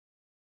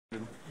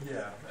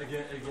Yeah,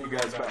 again, You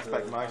guys bounced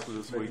back nicely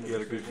this week. You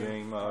had a good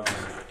game.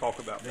 Talk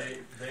about that.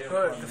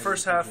 The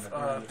first half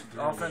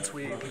offense,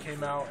 we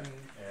came out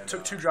and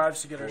took 2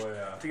 drives to get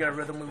our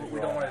rhythm.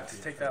 We don't want it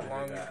to take that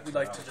long. We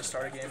like to just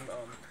start a game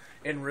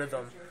in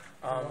rhythm.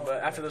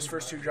 But after those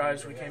first 2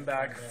 drives, we came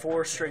back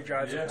 4 straight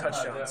drives with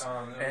touchdowns,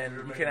 and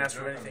you can't ask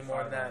for anything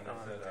more than that.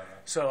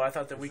 So I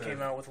thought that we came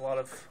out with a lot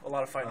of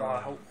fight, a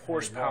lot of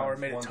horsepower,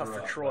 made it tough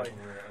for Troy.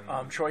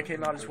 Troy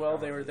came out as well.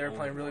 They were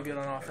playing really good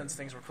on offense.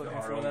 Things were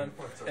clicking for them.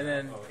 And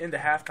then into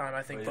halftime,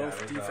 I think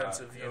both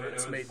defensive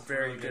units made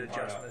very good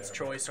adjustments.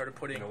 Troy started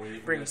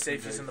bringing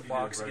safeties in the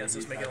box against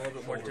us, making it a little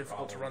bit more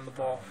difficult to run the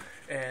ball.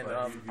 And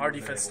our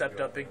defense stepped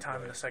up big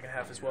time in the second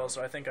half as well.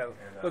 So I think I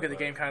look at the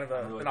game kind of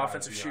an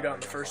offensive shootout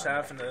in the first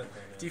half and a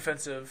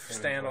defensive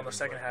stand on the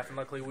second half. And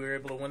luckily we were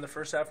able to win the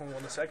first half and we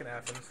won the second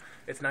half. And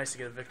it's nice to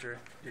get a victory.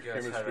 Your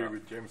chemistry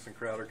with Jamison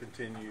Crowder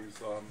continues.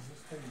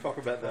 Talk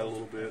about that a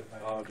little bit,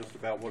 just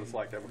about what it's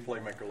like to have a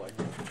playmaker like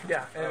that.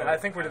 Yeah, and I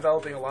think we're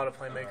developing a lot of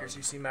playmakers.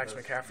 You see Max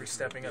McCaffrey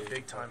stepping up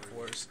big time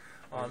for us.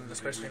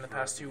 Especially in the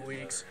past 2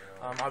 weeks.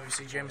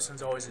 Obviously,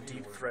 Jamison's always a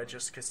deep threat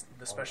just because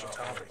the special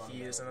talent that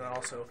he is, and then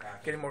also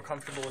getting more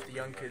comfortable with the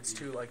young kids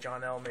too. Like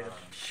John L. made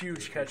a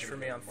huge catch for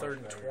me on 3rd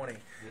and 20,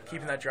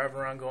 keeping that drive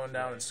around, going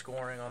down and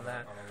scoring on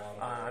that.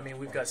 I mean,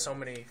 we've got so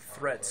many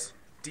threats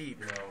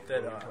deep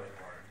that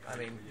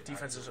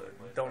defenses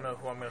don't know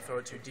who I'm going to throw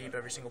it to deep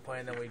every single play,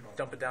 and then we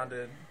dump it down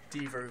to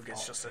Deaver, who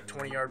gets just a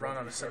 20-yard run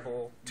on a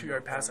simple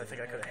 2-yard pass. I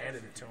think I could have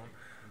handed it to him.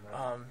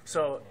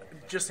 So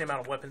just the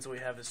amount of weapons that we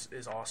have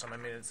is awesome. I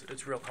mean,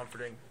 it's real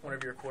comforting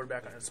whenever you're a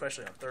quarterback,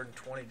 especially on 3rd and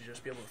 20, to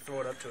just be able to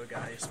throw it up to a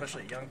guy,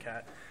 especially a young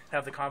cat,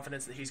 have the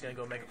confidence that he's going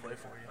to go make a play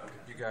for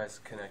you. You guys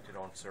connected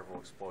on several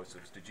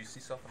explosives. Did you see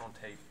something on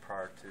tape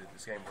prior to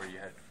this game where you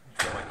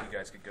felt like you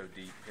guys could go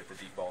deep, hit the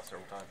deep ball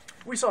several times?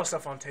 We saw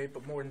stuff on tape,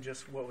 but more than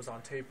just what was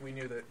on tape. We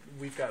knew that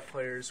we've got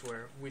players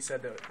where we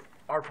said that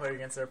our player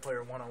against their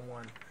player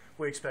one-on-one,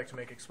 we expect to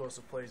make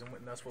explosive plays, and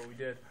that's what we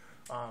did.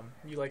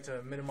 You like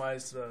to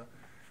minimize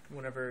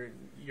whenever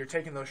you're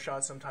taking those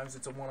shots, sometimes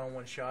it's a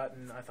one-on-one shot,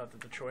 and I thought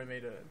that the Troy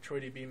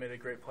DB made a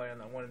great play on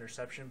that 1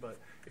 interception. But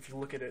if you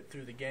look at it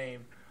through the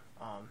game,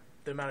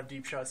 the amount of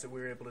deep shots that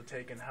we were able to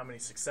take and how many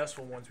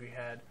successful ones we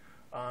had,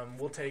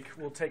 we'll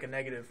take a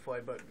negative play,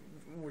 but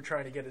we're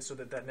trying to get it so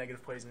that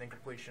negative play is an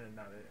incompletion and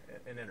not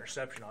an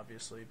interception,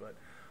 obviously. But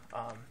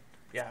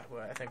yeah,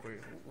 I think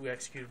we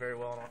executed very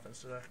well on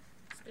offense today.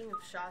 Speaking of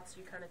shots,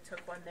 you kind of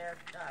took one there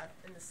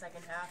in the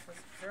second half. Was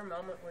there a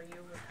moment where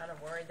you were kind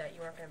of worried that you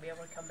weren't going to be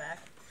able to come back?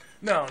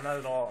 No, not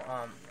at all.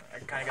 I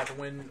kind of got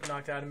the wind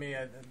knocked out of me.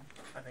 I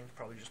think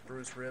probably just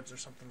bruised ribs or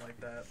something like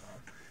that.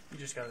 You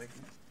just got to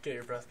get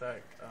your breath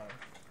back.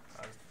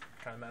 I was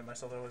kind of mad at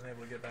myself that I wasn't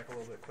able to get back a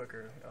little bit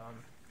quicker.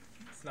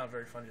 It's not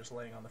very fun just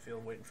laying on the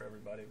field waiting for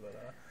everybody,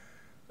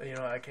 but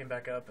I came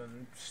back up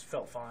and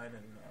felt fine,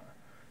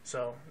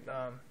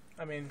 and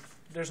I mean,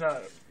 there's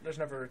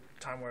never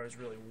a time where I was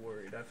really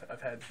worried.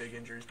 I've had big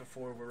injuries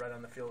before where right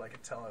on the field I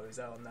could tell I was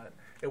out, and that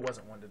it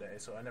wasn't one today,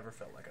 so I never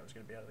felt like I was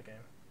going to be out of the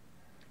game.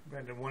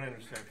 Brandon, 1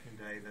 interception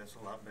today, that's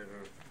a lot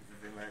better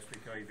than last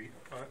week. Are you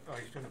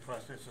still in the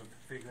process of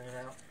figuring it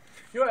out?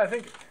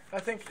 I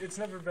think it's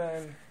never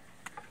been,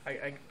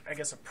 I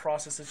guess, a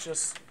process. It's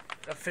just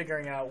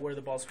figuring out where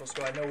the ball's supposed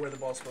to go. I know where the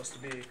ball's supposed to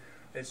be.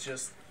 It's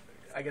just,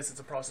 I guess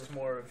it's a process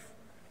more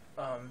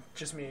of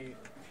just me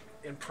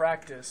in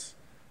practice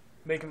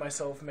making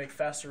myself make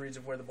faster reads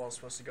of where the ball's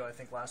supposed to go. I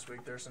think last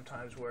week there were some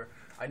times where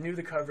I knew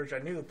the coverage, I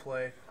knew the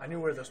play, I knew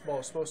where this ball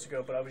was supposed to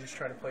go, but I was just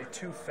trying to play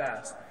too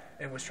fast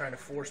and was trying to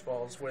force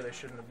balls where they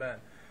shouldn't have been.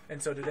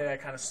 And so today I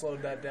kind of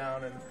slowed that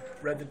down and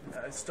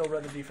I still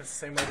read the defense the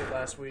same way I did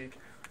last week.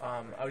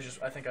 I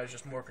think I was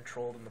just more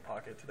controlled in the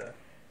pocket today.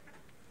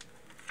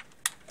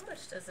 How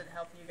much does it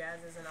help you guys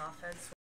as an offense